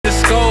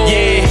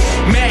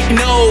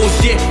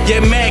yeah,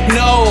 Mac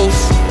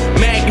knows.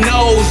 Mac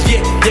knows,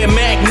 yeah,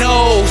 Mac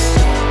knows.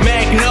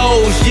 Mac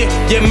knows,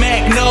 yeah,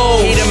 Mac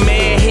knows. He the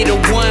man, he the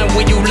one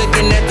when you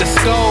looking at the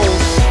skulls.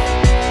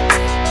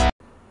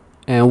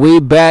 And we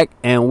back,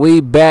 and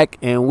we back,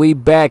 and we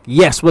back.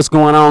 Yes, what's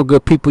going on,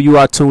 good people? You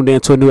are tuned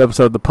in to a new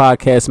episode of the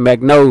podcast,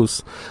 Mac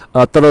Knows.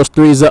 Throw those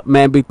threes up,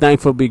 man. Be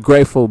thankful, be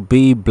grateful,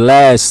 be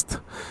blessed.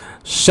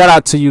 Shout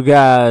out to you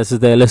guys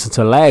that listened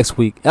to last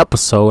week's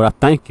episode. I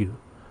thank you.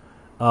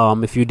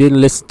 If you didn't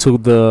listen to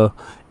the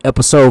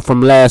episode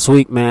from last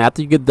week, man,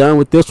 after you get done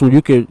with this one,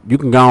 you can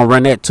go and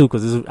run that too,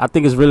 because I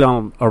think it's really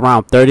on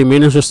around 30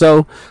 minutes or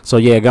so. So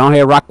yeah, go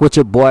ahead, rock with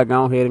your boy.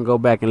 Go ahead and go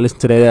back and listen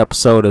to that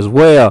episode as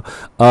well.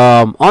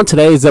 On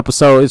today's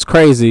episode, it's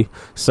crazy.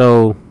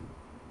 So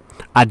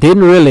I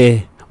didn't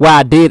really,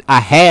 well, I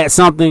had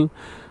something.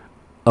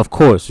 Of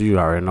course, you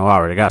already know I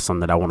already got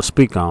something that I want to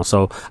speak on.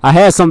 So I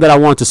had something that I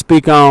wanted to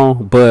speak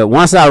on, but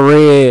once I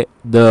read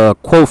the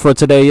quote for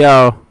today,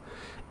 y'all,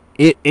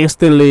 it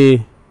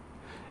instantly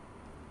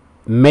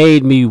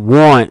made me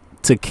want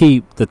to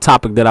keep the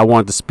topic that I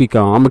wanted to speak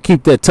on. I'm going to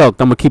keep that tucked.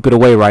 I'm going to keep it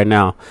away right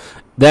now.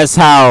 That's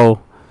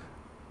how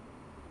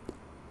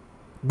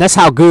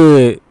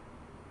good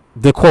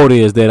the quote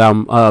is that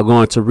I'm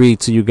going to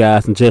read to you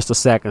guys in just a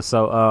second.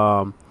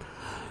 So,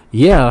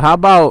 yeah, how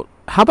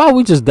about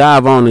we just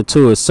dive on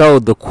into it? So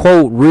the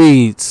quote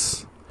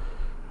reads,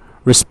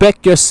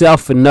 "Respect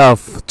yourself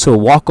enough to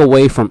walk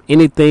away from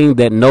anything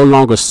that no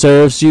longer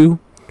serves you,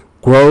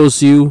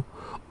 grows you,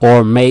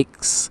 or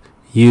makes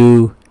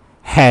you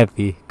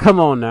happy." Come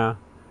on now.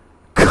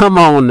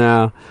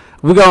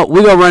 We're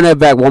gonna run that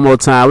back one more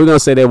time. We're gonna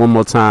say that one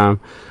more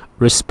time.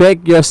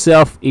 Respect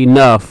yourself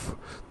enough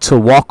to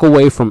walk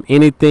away from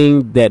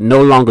anything that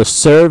no longer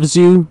serves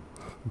you,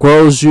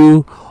 grows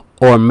you,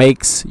 or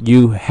makes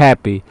you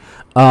happy.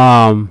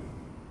 When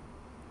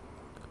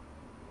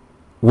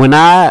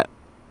I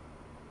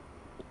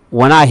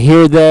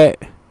hear that,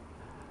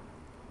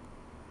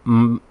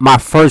 my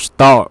first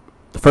thought,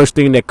 the first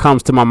thing that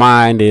comes to my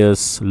mind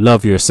is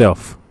love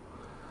yourself.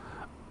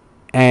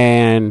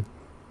 And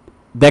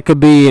that could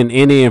be in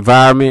any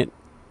environment.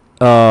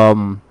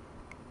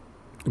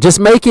 Just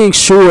making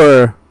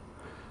sure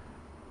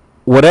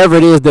whatever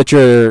it is that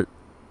you're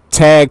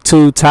tied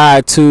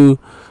to,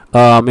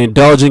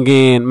 indulging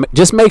in,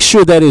 just make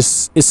sure that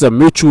it's a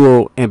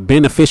mutual and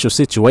beneficial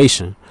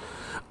situation.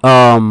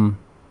 I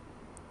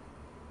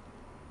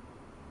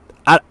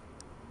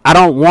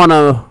don't want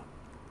to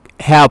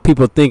have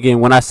people thinking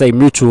when I say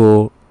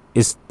mutual,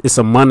 it's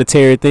a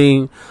monetary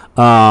thing.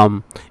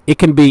 It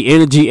can be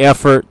energy,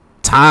 effort,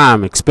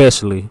 time,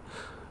 especially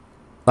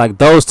like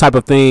those type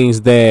of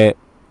things that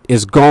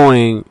is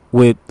going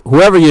with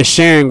whoever you're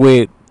sharing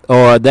with,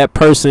 or that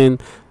person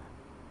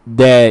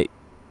that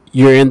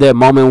you're in that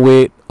moment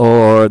with,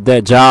 or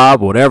that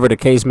job, whatever the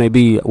case may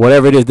be,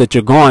 whatever it is that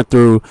you're going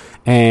through,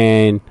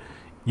 and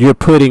you're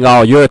putting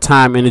all your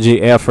time,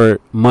 energy,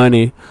 effort,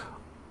 money,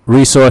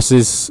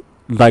 resources,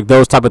 like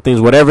those type of things,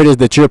 whatever it is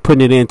that you're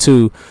putting it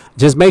into,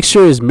 just make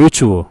sure it's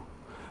mutual.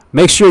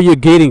 Make sure you're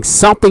getting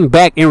something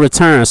back in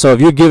return. So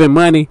if you're giving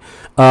money,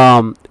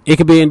 it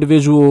could be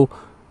individual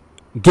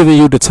giving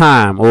you the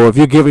time, or if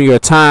you're giving your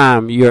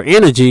time, your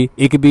energy,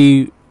 it could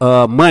be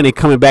money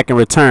coming back in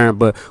return.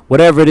 But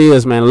whatever it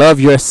is, man, love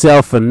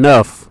yourself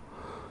enough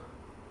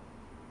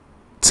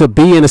to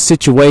be in a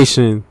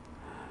situation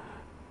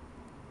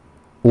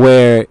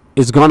where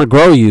it's gonna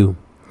grow you.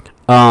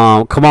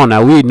 Come on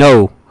now, we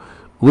know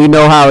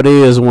how it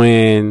is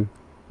when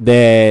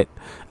that,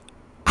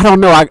 I don't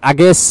know, I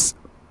guess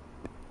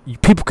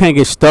people can't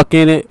get stuck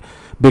in it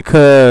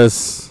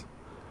because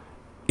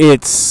I'll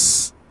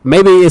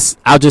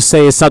just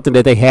say it's something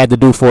that they had to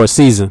do for a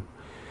season,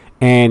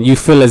 and you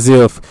feel as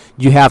if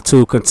you have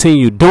to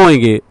continue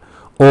doing it,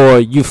 or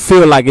you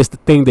feel like it's the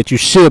thing that you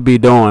should be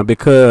doing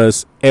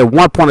because at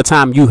one point in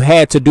time you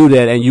had to do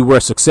that and you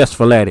were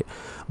successful at it.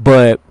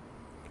 But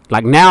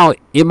like now,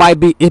 it might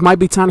be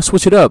time to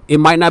switch it up. It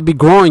might not be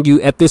growing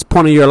you at this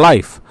point in your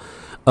life.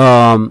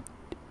 The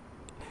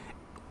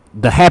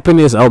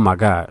happiness, oh my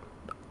God,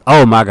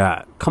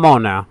 come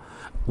on now.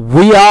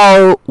 We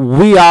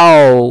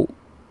all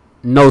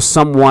know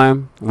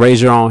someone,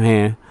 raise your own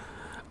hand,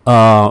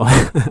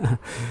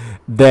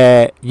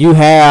 that you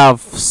have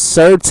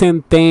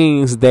certain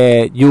things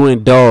that you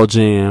indulge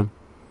in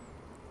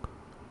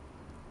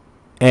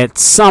at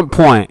some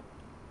point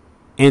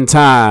in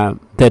time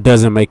that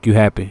doesn't make you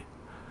happy.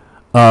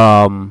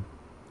 For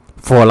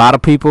a lot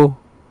of people,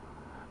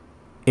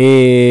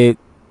 it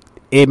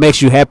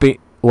makes you happy.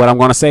 What I'm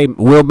going to say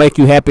will make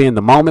you happy in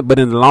the moment, but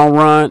in the long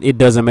run, it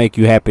doesn't make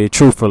you happy,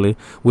 truthfully,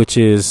 which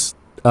is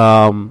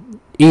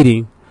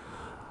eating.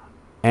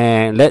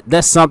 And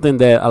that's something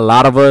that a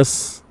lot of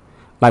us,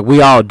 like,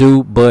 we all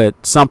do, but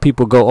some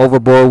people go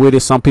overboard with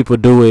it. Some people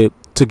do it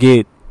to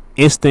get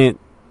instant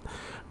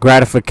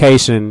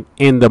gratification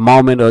in the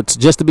moment, or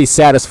just to be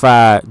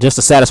satisfied, just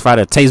to satisfy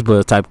the taste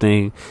bud type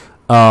thing.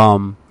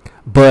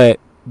 But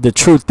the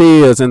truth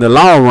is, in the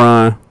long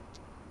run,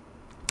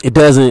 it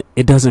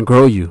doesn't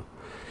grow you.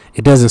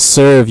 It doesn't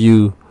serve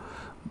you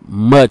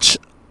much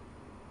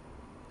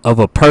of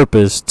a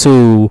purpose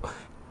to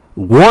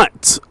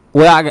want.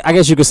 Well, I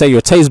guess you could say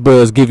your taste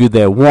buds give you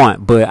that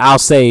want, but I'll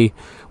say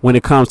when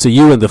it comes to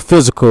you and the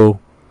physical,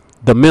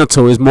 the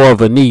mental is more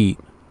of a need.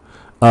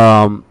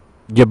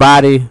 Your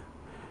body,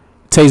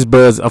 taste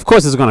buds, of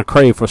course, it's gonna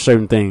crave for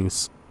certain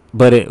things,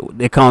 but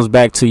it comes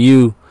back to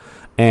you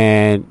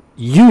and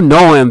you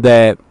knowing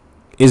that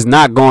it's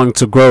not going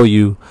to grow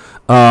you.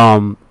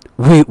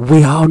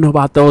 We all know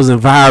about those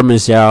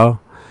environments, y'all.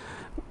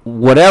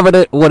 Whatever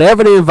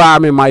the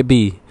environment might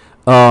be,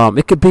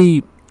 it could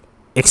be,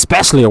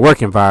 especially a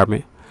work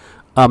environment.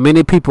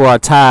 Many people are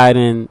tied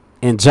in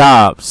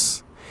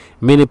jobs.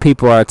 Many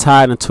people are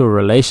tied into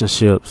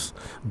relationships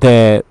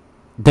that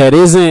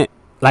isn't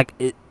like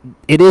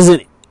it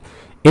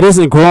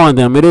isn't growing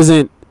them. It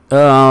isn't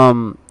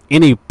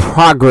any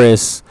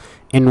progress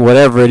in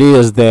whatever it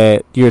is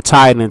that you're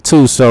tied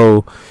into.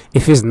 So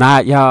if it's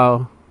not,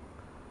 y'all,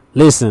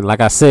 listen,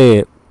 like I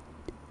said,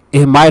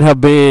 it might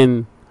have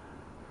been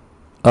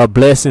a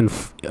blessing.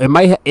 It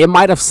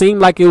might have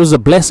seemed like it was a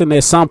blessing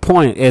at some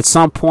point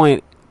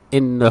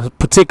in the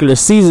particular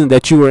season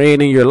that you were in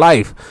your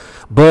life,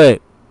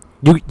 but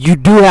you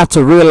do have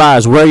to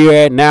realize where you're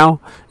at now.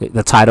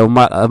 The title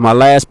of my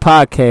last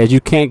podcast,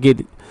 you can't get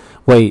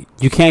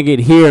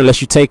here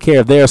unless you take care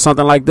of there, or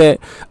something like that.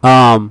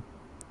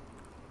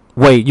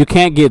 You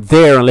can't get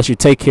there unless you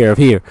take care of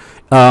here.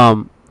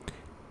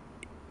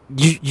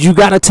 You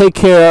got to take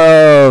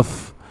care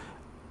of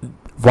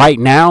right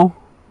now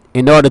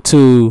in order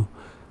to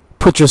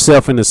put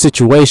yourself in a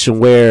situation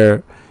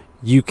where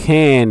you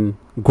can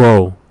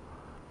grow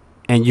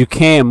and you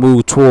can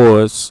move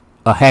towards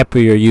a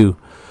happier you.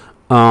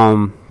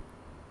 I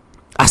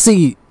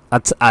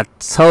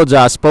told you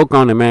I spoke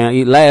on it,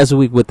 man, last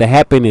week with the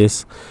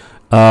happiness.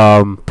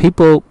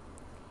 People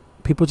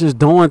just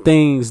doing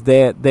things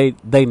that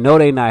they know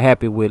they're not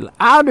happy with.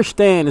 I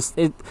understand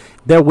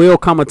there will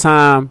come a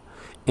time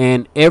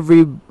in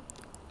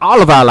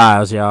all of our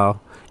lives, y'all.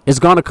 It's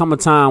gonna come a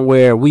time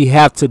where we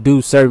have to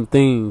do certain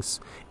things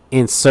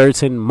in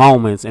certain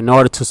moments in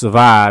order to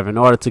survive, in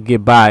order to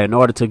get by, in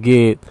order to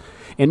get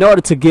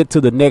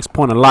to the next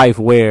point of life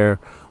where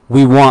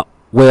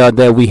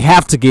that we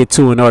have to get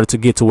to in order to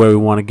get to where we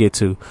want to get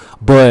to.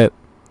 But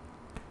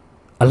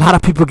a lot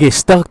of people get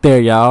stuck there,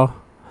 y'all.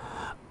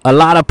 A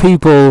lot of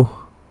people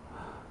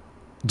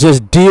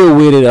just deal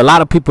with it. A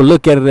lot of people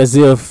look at it as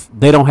if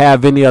they don't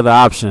have any other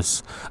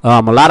options.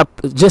 A lot of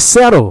just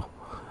settle.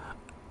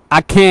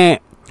 I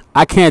can't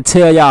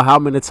tell y'all how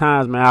many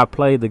times, man, I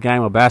played the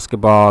game of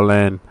basketball,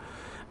 and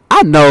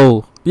I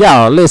know,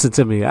 y'all, listen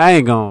to me.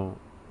 I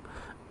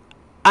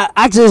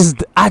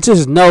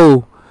just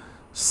know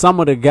some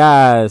of the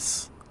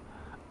guys,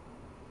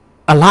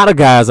 a lot of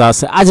guys,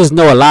 I just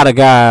know a lot of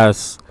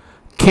guys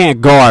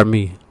can't guard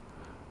me.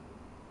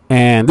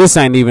 And this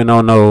ain't even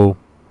on no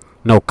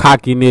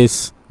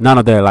cockiness, none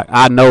of that. Like,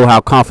 I know how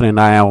confident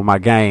I am with my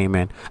game,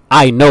 and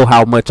I know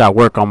how much I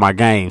work on my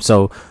game.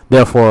 So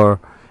therefore,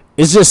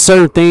 it's just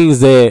certain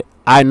things that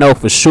I know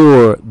for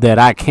sure that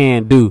I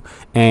can do,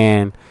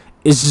 and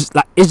it's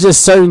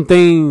just certain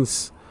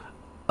things.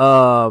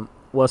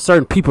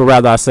 Certain people,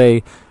 rather, I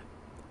say,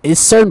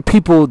 it's certain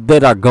people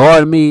that are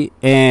guarding me,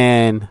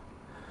 and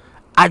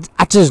I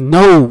just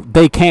know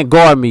they can't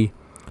guard me.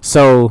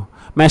 So,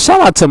 man, shout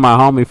out to my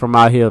homie from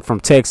out here from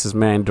Texas,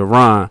 man,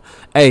 Deron.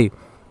 Hey,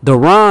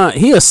 Deron,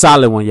 he a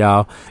solid one,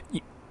 y'all.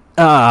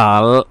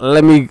 I'm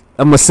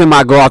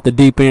gonna go off the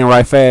deep end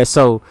right fast.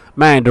 So,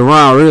 man,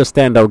 Deron, real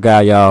stand-up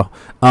guy, y'all.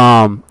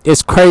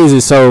 It's crazy.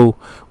 So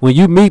when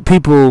you meet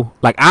people,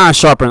 like, iron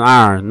sharpens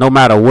iron, no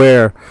matter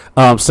where.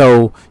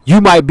 So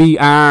you might be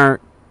iron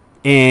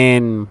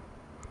in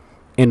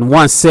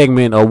one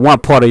segment or one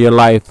part of your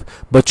life,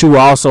 but you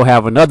also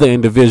have another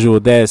individual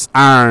that's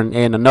iron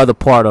in another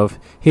part of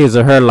his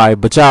or her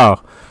life. But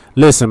y'all,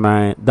 listen,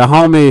 man, the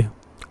homie,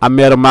 I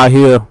met him out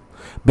here.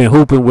 Been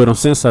hooping with him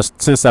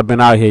since I've been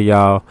out here,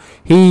 y'all.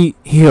 He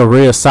a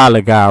real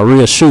solid guy, a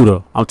real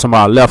shooter. I'm talking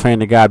about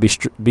left-handed guy, be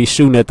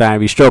shooting that thing,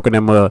 be stroking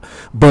them up.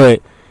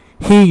 But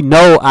he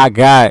know I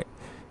got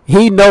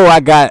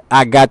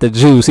the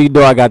juice. He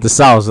know I got the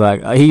sauce.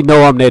 Like, he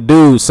know I'm that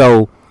dude.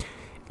 So,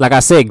 like I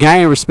said,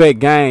 game respect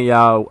game,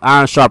 y'all.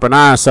 Iron sharpen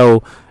iron.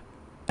 So,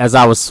 it's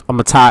all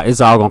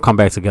gonna come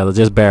back together.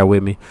 Just bear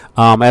with me.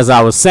 As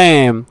I was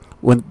saying,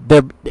 when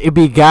it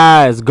be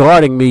guys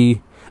guarding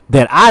me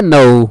that I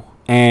know.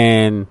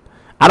 And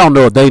I don't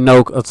know if they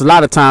know. Cause a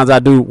lot of times I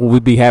do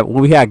when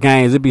we have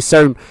games. It be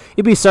certain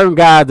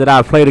guys that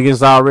I've played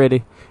against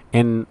already,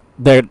 and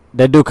there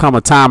do come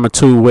a time or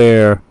two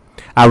where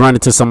I run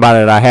into somebody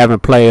that I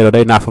haven't played or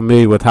they're not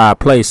familiar with how I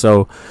play.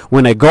 So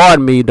when they guard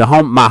me,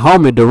 my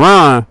homie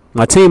Deron,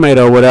 my teammate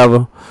or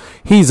whatever,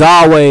 he's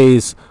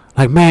always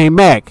like, "Man,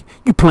 Mac,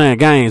 you playing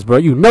games, bro.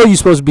 You know you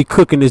supposed to be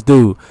cooking this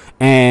dude."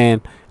 And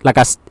like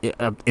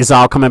it's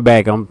all coming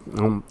back.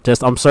 I'm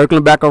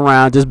circling back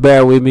around. Just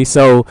bear with me.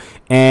 So,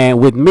 and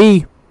with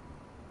me,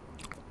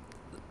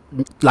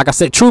 like I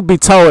said, truth be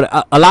told,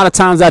 a lot of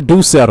times I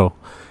do settle,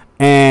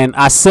 and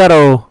I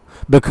settle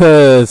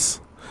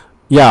because,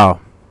 y'all,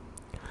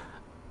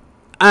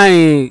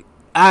 a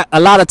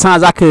lot of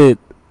times I could.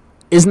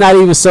 It's not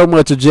even so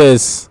much of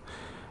just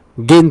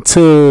getting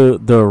to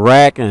the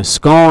rack and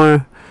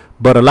scoring,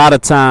 but a lot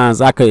of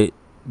times I could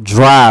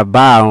drive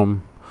by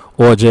them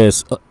or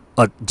just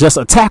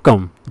attack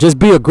them, just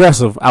be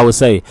aggressive, I would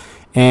say.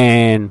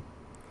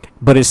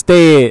 But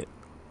instead,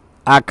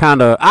 I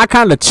kind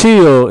of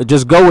chill,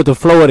 just go with the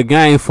flow of the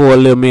game for a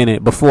little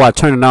minute before I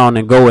turn it on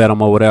and go at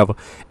him or whatever.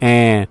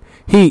 And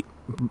he,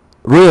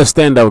 real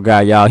stand-up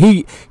guy, y'all.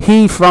 He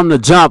from the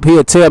jump,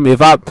 he'll tell me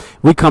if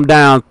we come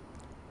down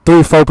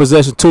 3-4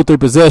 possessions, 2-3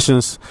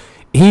 possessions.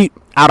 He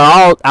out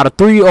of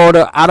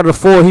the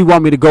 4, he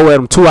want me to go at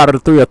him 2 out of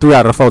the 3 or 3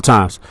 out of the 4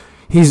 times.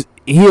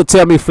 He'll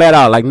tell me flat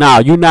out like, nah,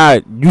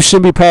 you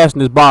shouldn't be passing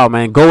this ball,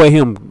 man. Go at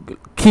him,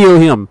 kill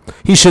him.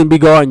 He shouldn't be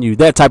guarding you.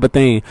 That type of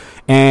thing.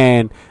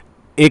 And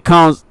it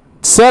comes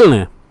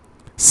settling,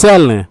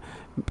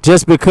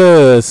 just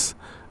because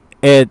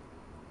I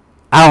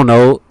don't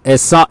know,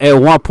 at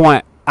one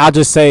point I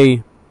just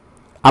say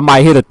I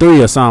might hit a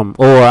 3 or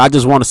something, or I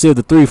just want to see if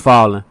the 3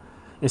 falling,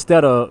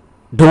 instead of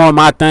doing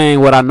my thing,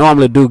 what I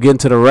normally do, getting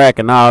to the rack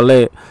and all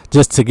that,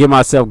 just to get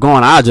myself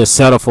going. I just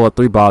settle for a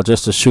 3 ball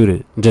just to shoot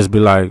it and just be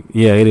like,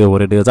 yeah, it is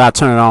what it is. I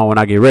turn it on when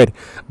I get ready.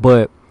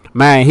 But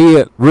man, he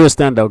a real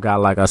stand-up guy,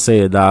 like I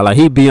said, dog. Like,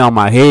 he be on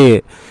my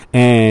head,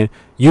 and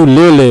you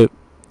literally,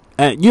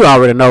 and you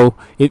already know,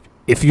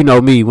 if you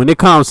know me, when it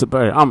comes to,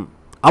 I'm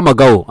gonna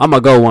go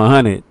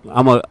 100.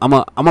 I'm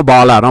a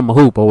ball out. I'm a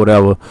hoop or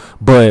whatever.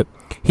 But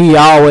he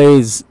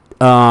always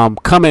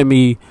come at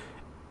me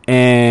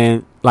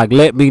and like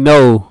let me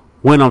know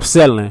when I'm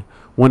settling,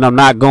 when I'm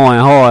not going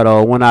hard,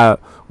 or when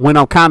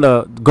I'm kind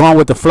of going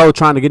with the flow,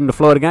 trying to get in the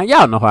flow of the game.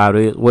 Y'all know how it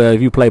is. Well,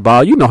 if you play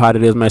ball, you know how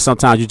it is, man.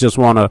 Sometimes you just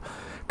want to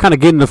kind of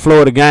get in the flow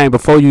of the game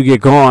before you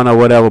get going or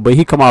whatever. But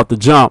he come off the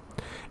jump,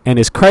 and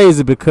it's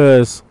crazy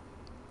because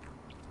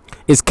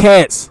it's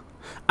cats.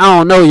 I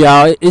don't know,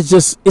 y'all.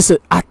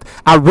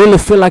 I really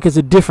feel like it's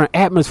a different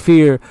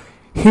atmosphere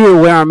here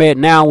where I'm at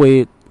now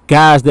with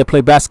guys that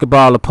play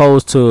basketball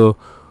opposed to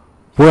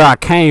where I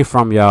came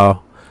from,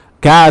 y'all.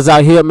 Guys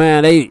out here,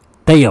 man,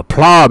 they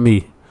applaud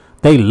me.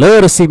 They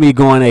love to see me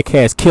going at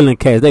cats, killing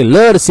cats. They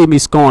love to see me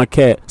scoring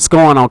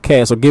on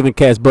cats or giving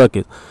cats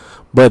buckets.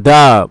 But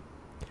dog,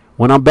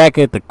 when I was back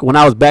at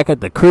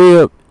the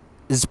crib,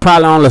 it's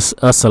probably only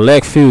a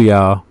select few,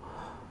 y'all.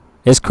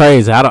 It's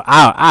crazy. I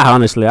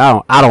honestly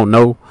don't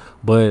know.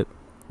 But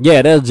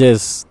yeah, that's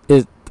just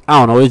it. I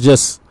don't know. It's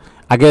just,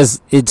 I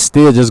guess it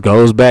still just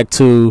goes back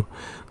to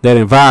that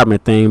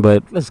environment thing.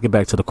 But let's get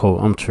back to the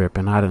quote. I'm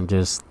tripping. I done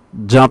just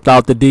jumped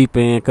off the deep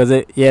end because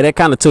that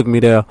kind of took me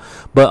there.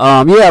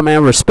 But yeah,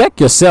 man, respect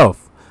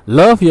yourself,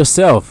 love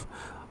yourself.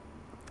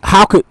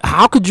 How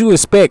could you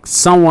expect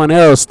someone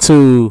else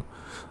to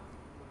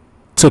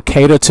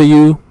cater to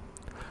you?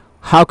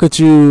 How could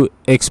you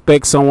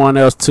expect someone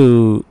else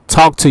to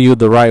talk to you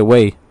the right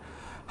way?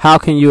 How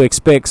can you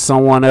expect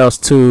someone else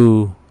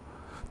to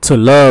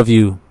love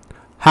you?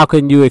 How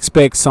can you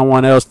expect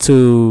someone else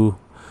to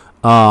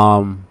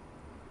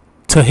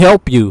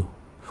help you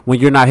when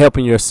you're not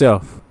helping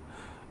yourself?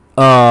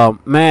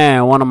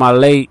 Man, one of my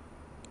late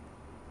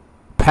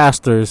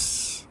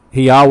pastors,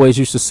 he always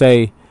used to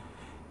say,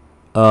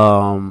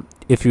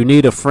 if you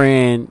need a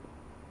friend,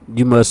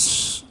 you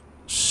must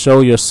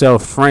show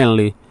yourself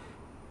friendly.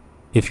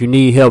 If you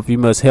need help, you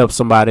must help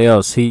somebody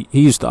else. He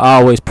used to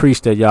always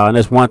preach that, y'all, and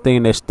that's one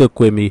thing that stuck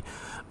with me.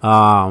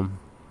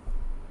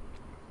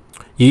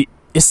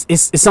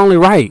 It's only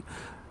right.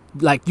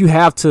 Like, you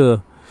have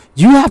to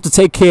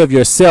take care of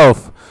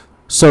yourself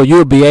so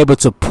you'll be able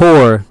to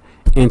pour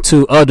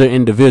into other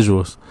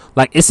individuals.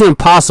 Like, it's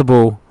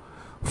impossible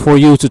for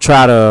you to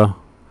try to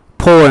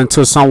pour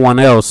into someone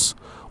else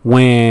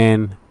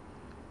when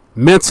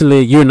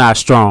mentally you're not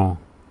strong.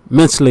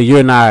 Mentally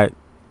you're not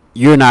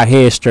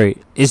head straight.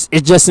 It's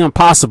just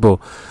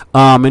impossible.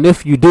 And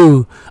if you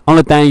do,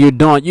 only thing you're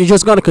doing, you're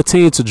just gonna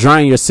continue to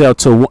drain yourself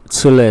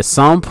till at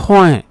some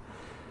point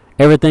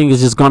everything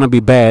is just gonna be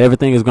bad.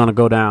 Everything is gonna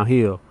go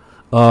downhill.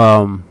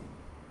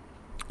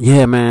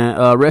 Yeah,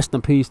 man. Rest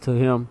in peace to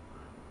him.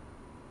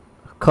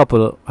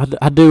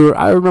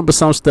 I remember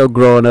some stuff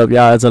growing up,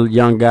 y'all, as a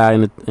young guy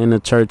in the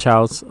church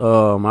house. I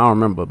don't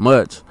remember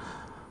much,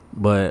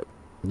 but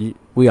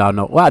we all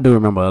know. Well, I do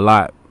remember a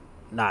lot.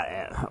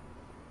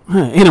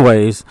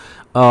 Anyways,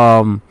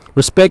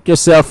 respect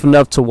yourself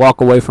enough to walk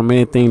away from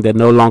anything that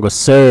no longer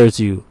serves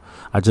you.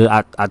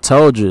 I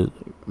told you,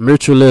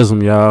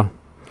 mutualism, y'all.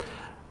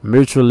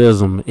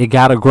 Mutualism. It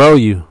gotta grow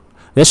you.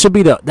 That's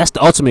the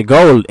ultimate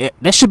goal.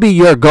 That should be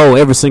your goal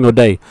every single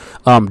day.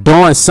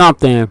 Doing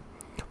something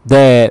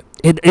that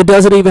it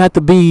doesn't even have to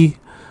be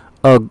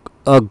a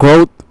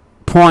growth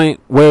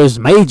point where it's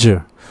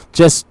major.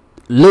 Just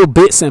little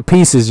bits and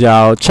pieces,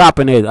 y'all.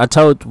 Chopping it.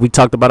 We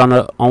talked about on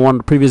one of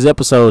the previous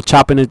episodes,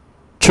 chopping a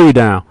tree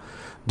down.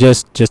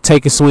 Just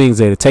taking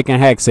swings at it, taking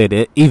hacks at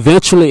it.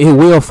 Eventually it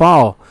will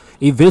fall.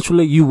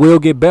 Eventually you will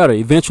get better.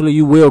 Eventually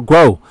you will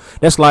grow.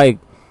 That's like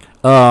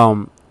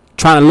trying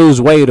to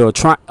lose weight or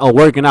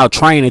working out,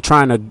 training,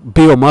 trying to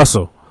build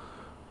muscle.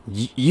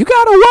 You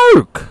gotta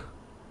work.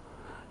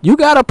 You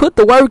gotta put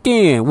the work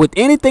in with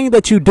anything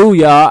that you do,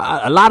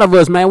 y'all. A lot of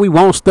us, man, we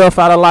want stuff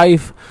out of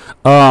life.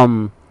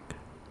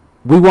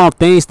 We want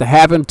things to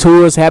happen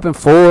to us, happen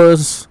for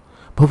us,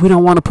 but we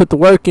don't want to put the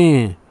work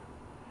in.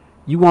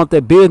 You want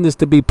that business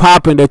to be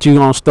popping that you're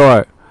gonna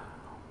start.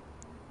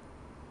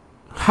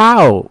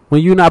 How?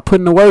 When you're not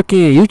putting the work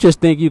in, you just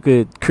think you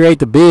could create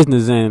the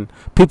business and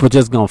people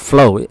just gonna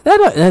flow.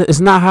 That is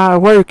not how it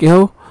works,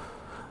 yo.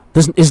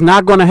 It's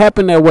not gonna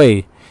happen that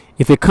way.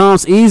 If it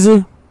comes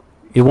easy,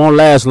 it won't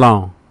last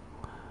long.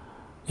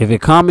 If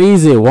it come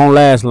easy, it won't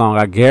last long.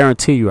 I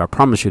guarantee you. I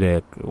promise you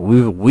that.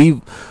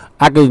 We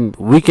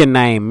can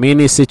name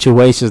many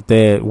situations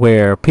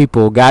where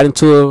people got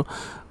into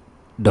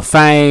the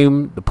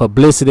fame, the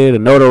publicity, the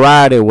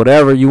notoriety,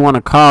 whatever you want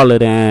to call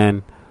it,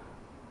 and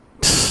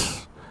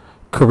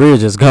career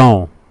just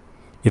gone.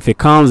 If it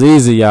comes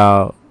easy,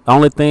 y'all, the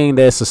only thing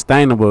that's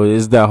sustainable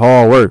is the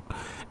hard work,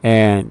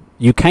 and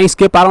you can't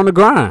skip out on the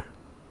grind.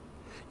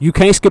 You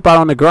can't skip out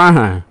on the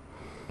grind.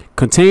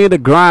 Continue to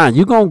grind.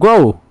 You're going to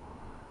grow.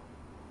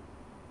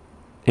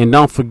 And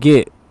don't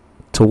forget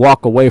to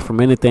walk away from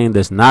anything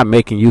that's not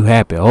making you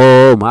happy.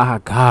 Oh, my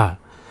God.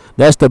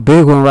 That's the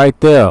big one right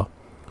there.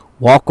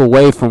 Walk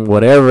away from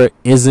whatever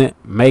isn't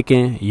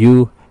making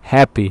you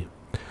happy.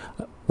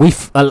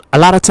 A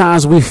lot of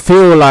times we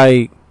feel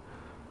like,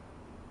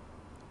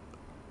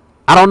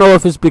 I don't know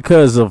if it's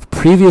because of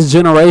previous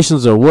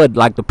generations or what,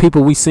 like the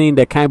people we seen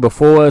that came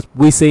before us,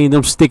 we seen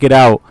them stick it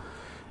out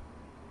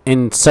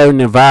in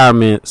certain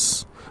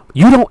environments.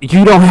 You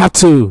don't have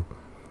to.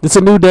 It's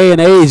a new day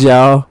and age,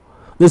 y'all.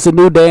 This is a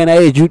new day and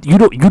age. You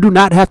do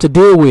not have to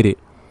deal with it.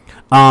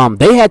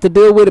 They had to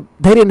deal with it.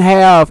 They didn't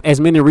have as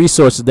many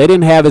resources. They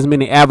didn't have as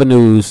many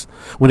avenues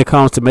when it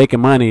comes to making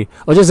money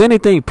or just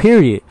anything,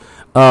 period.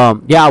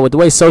 Yeah, with the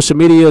way social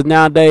media is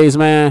nowadays,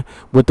 man,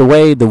 with the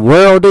way the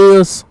world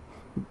is,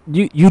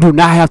 you do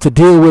not have to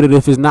deal with it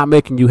if it's not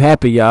making you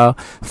happy, y'all.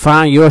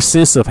 Find your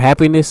sense of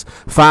happiness.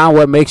 Find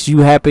what makes you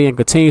happy and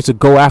continue to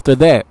go after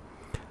that.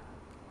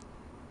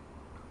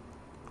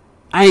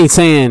 I ain't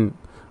saying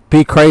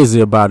be crazy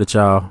about it,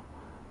 y'all.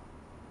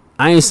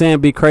 I ain't saying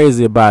be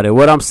crazy about it.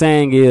 What I'm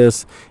saying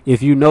is,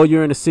 if you know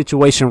you're in a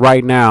situation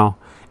right now,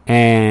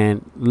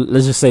 and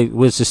let's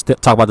just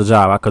talk about the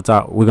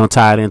job. We're gonna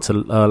tie it into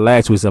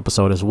last week's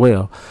episode as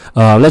well.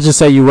 Let's just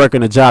say you work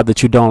in a job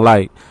that you don't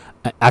like.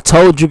 I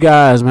told you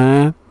guys,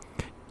 man,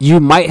 you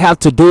might have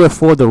to do it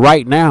for the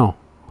right now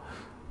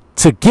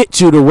to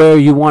get you to where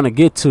you want to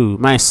get to.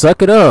 Man,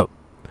 suck it up.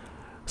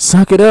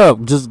 Suck it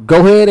up. Just go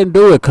ahead and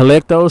do it.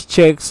 Collect those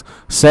checks,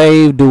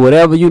 save, do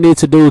whatever you need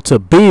to do to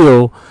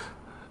build,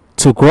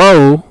 to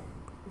grow.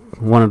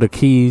 One of the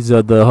keys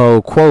of the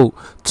whole quote,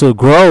 to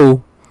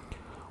grow,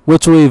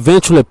 which will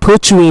eventually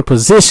put you in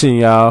position,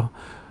 y'all.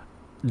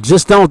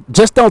 Just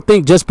don't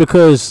think just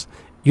because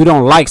you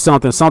don't like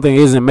something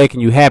isn't making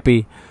you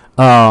happy,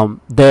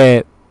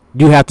 that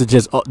you have to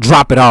just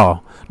drop it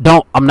all.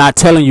 I'm not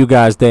telling you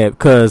guys that,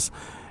 because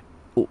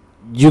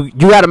you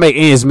got to make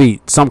ends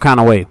meet some kind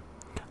of way.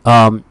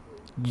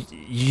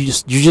 You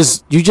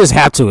just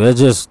have to. It's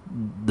just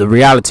the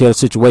reality of the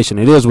situation.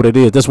 It is what it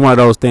is. That's one of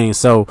those things.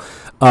 So,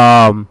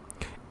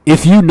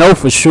 if you know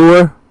for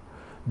sure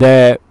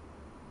that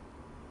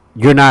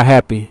you're not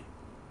happy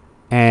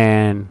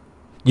and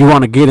you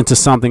want to get into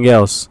something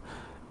else,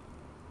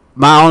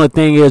 my only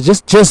thing is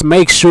just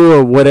make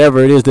sure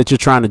whatever it is that you're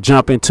trying to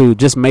jump into,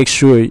 just make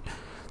sure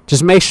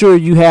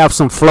you have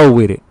some flow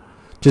with it.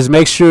 Just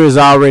make sure it's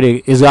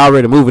already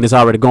moving, it's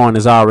already going,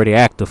 it's already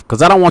active.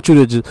 Because I don't want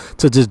you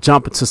to just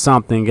jump into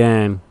something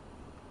and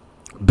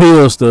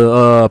bills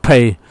to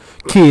pay,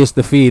 kids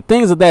to feed,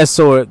 things of that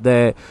sort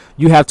that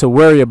you have to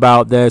worry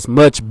about that's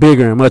much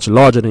bigger and much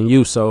larger than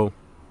you. So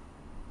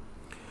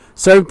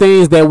certain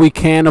things that we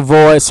can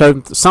avoid,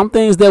 some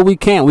things that we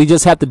can't. We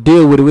just have to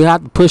deal with it. We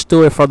have to push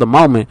through it for the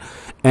moment.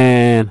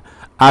 And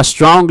I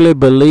strongly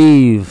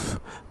believe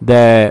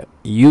that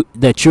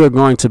you're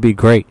going to be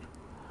great.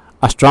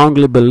 I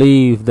strongly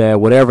believe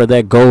that whatever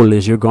that goal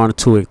is, you're going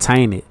to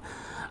attain it.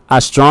 I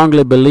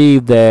strongly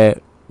believe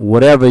that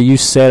whatever you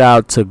set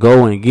out to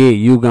go and get,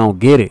 you're going to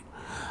get it.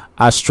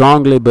 I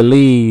strongly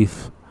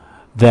believe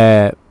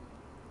that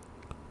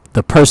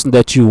the person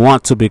that you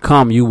want to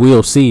become, you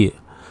will see it.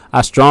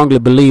 I strongly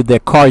believe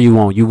that car you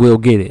want, you will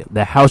get it.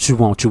 The house you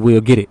want, you will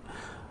get it.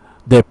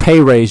 The pay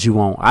raise you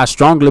want, I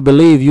strongly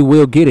believe you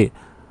will get it.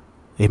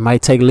 It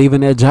might take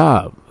leaving that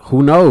job.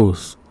 Who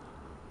knows?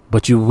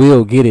 But you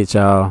will get it,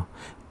 y'all.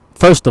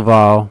 First of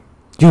all,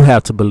 you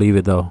have to believe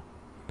it, though.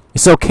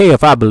 It's okay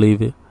if I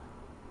believe it.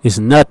 It's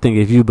nothing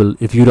if you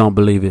don't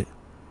believe it.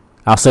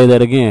 I'll say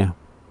that again.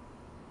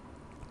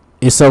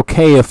 It's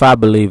okay if I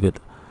believe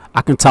it.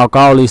 I can talk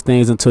all these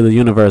things into the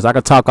universe. I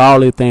can talk all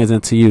these things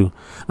into you.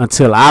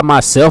 Until I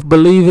myself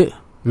believe it,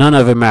 none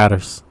of it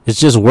matters. It's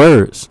just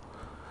words.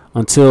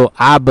 Until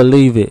I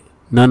believe it,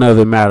 none of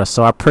it matters.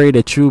 So I pray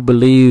that you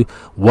believe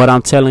what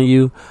I'm telling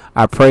you.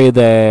 I pray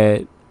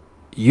that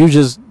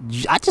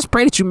I just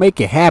pray that you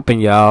make it happen,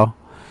 y'all.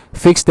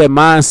 Fix that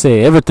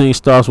mindset. Everything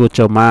starts with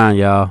your mind,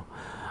 y'all.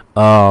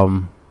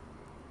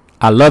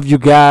 I love you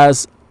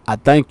guys. I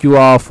thank you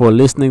all for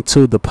listening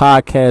to the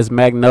podcast,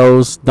 Mac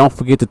Knows. Don't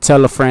forget to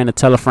tell a friend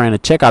to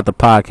check out the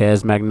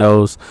podcast, Mac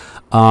Knows.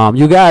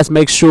 You guys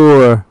make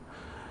sure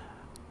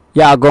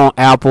y'all go on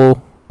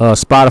Apple,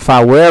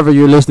 Spotify, wherever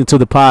you're listening to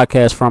the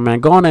podcast from,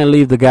 man. Go on and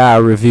leave the guy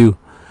a review.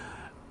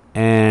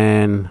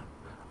 And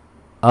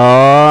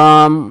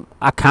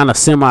I kind of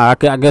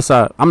I guess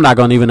I'm not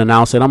gonna even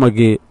announce it. I'm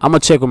gonna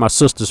check with my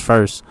sisters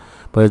first.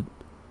 But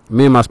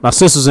me and my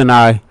sisters and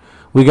I,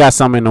 we got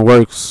something in the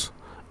works.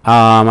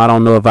 I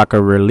don't know if I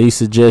could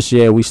release it just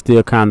yet. We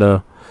still kind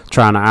of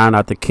trying to iron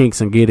out the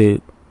kinks and get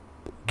it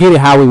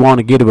how we want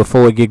to get it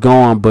before we get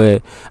going.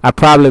 But I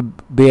probably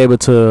be able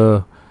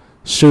to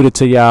shoot it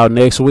to y'all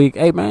next week.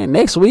 Hey man,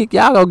 next week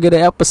y'all gonna get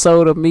an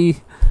episode of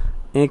me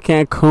in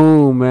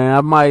Cancun,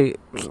 man.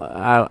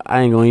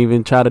 I ain't gonna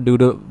even try to do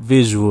the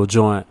visual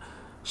joint.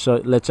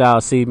 So let y'all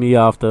see me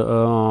off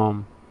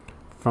the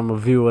from a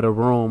view of the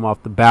room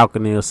off the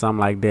balcony or something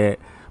like that.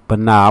 But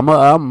nah,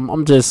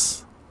 I'm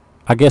just,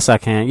 I guess I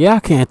can. Yeah, I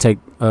can't take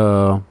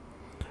my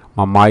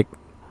mic.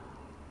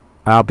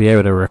 I'll be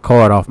able to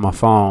record off my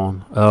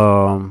phone.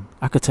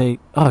 I could take.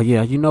 Oh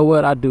yeah, you know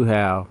what? I do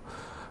have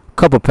a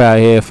couple pair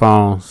of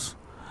headphones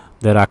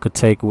that I could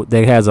take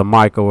that has a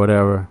mic or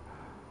whatever.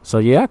 So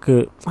yeah,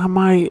 I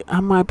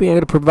might be able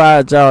to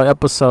provide y'all an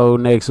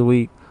episode next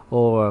week.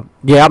 Or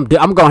yeah,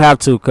 I'm gonna have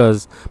to,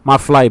 cause my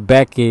flight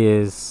back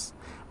is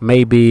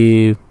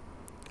maybe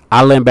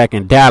I land back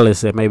in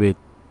Dallas at maybe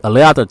a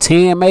little after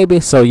 10 maybe.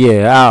 So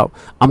yeah,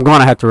 I'm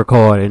gonna have to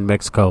record in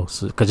Mexico,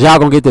 cause y'all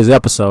gonna get this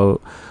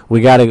episode. We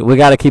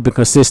gotta keep it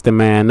consistent,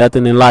 man.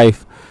 Nothing in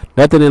life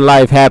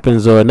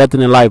happens or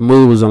nothing in life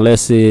moves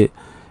unless it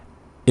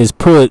is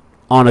put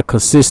on a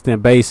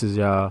consistent basis,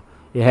 y'all.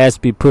 It has to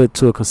be put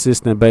to a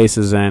consistent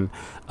basis, and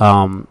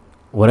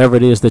whatever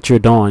it is that you're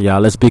doing,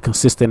 y'all, let's be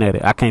consistent at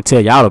it. I can't tell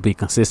y'all to be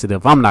consistent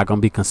if I'm not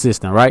gonna be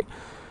consistent, right?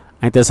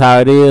 Ain't this how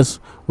it is?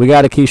 We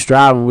got to keep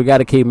striving. We got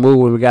to keep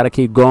moving. We got to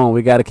keep going.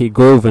 We got to keep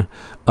grooving.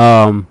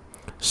 Shout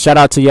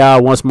out to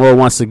y'all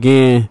once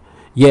again.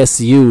 Yes,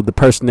 you, the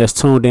person that's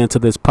tuned into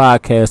this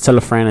podcast. Tell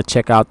a friend to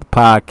check out the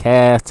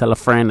podcast. Tell a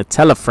friend to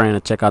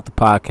check out the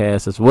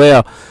podcast as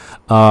well.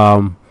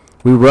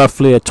 We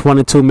roughly at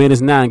 22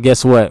 minutes now, and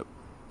guess what?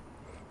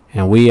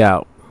 And we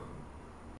out.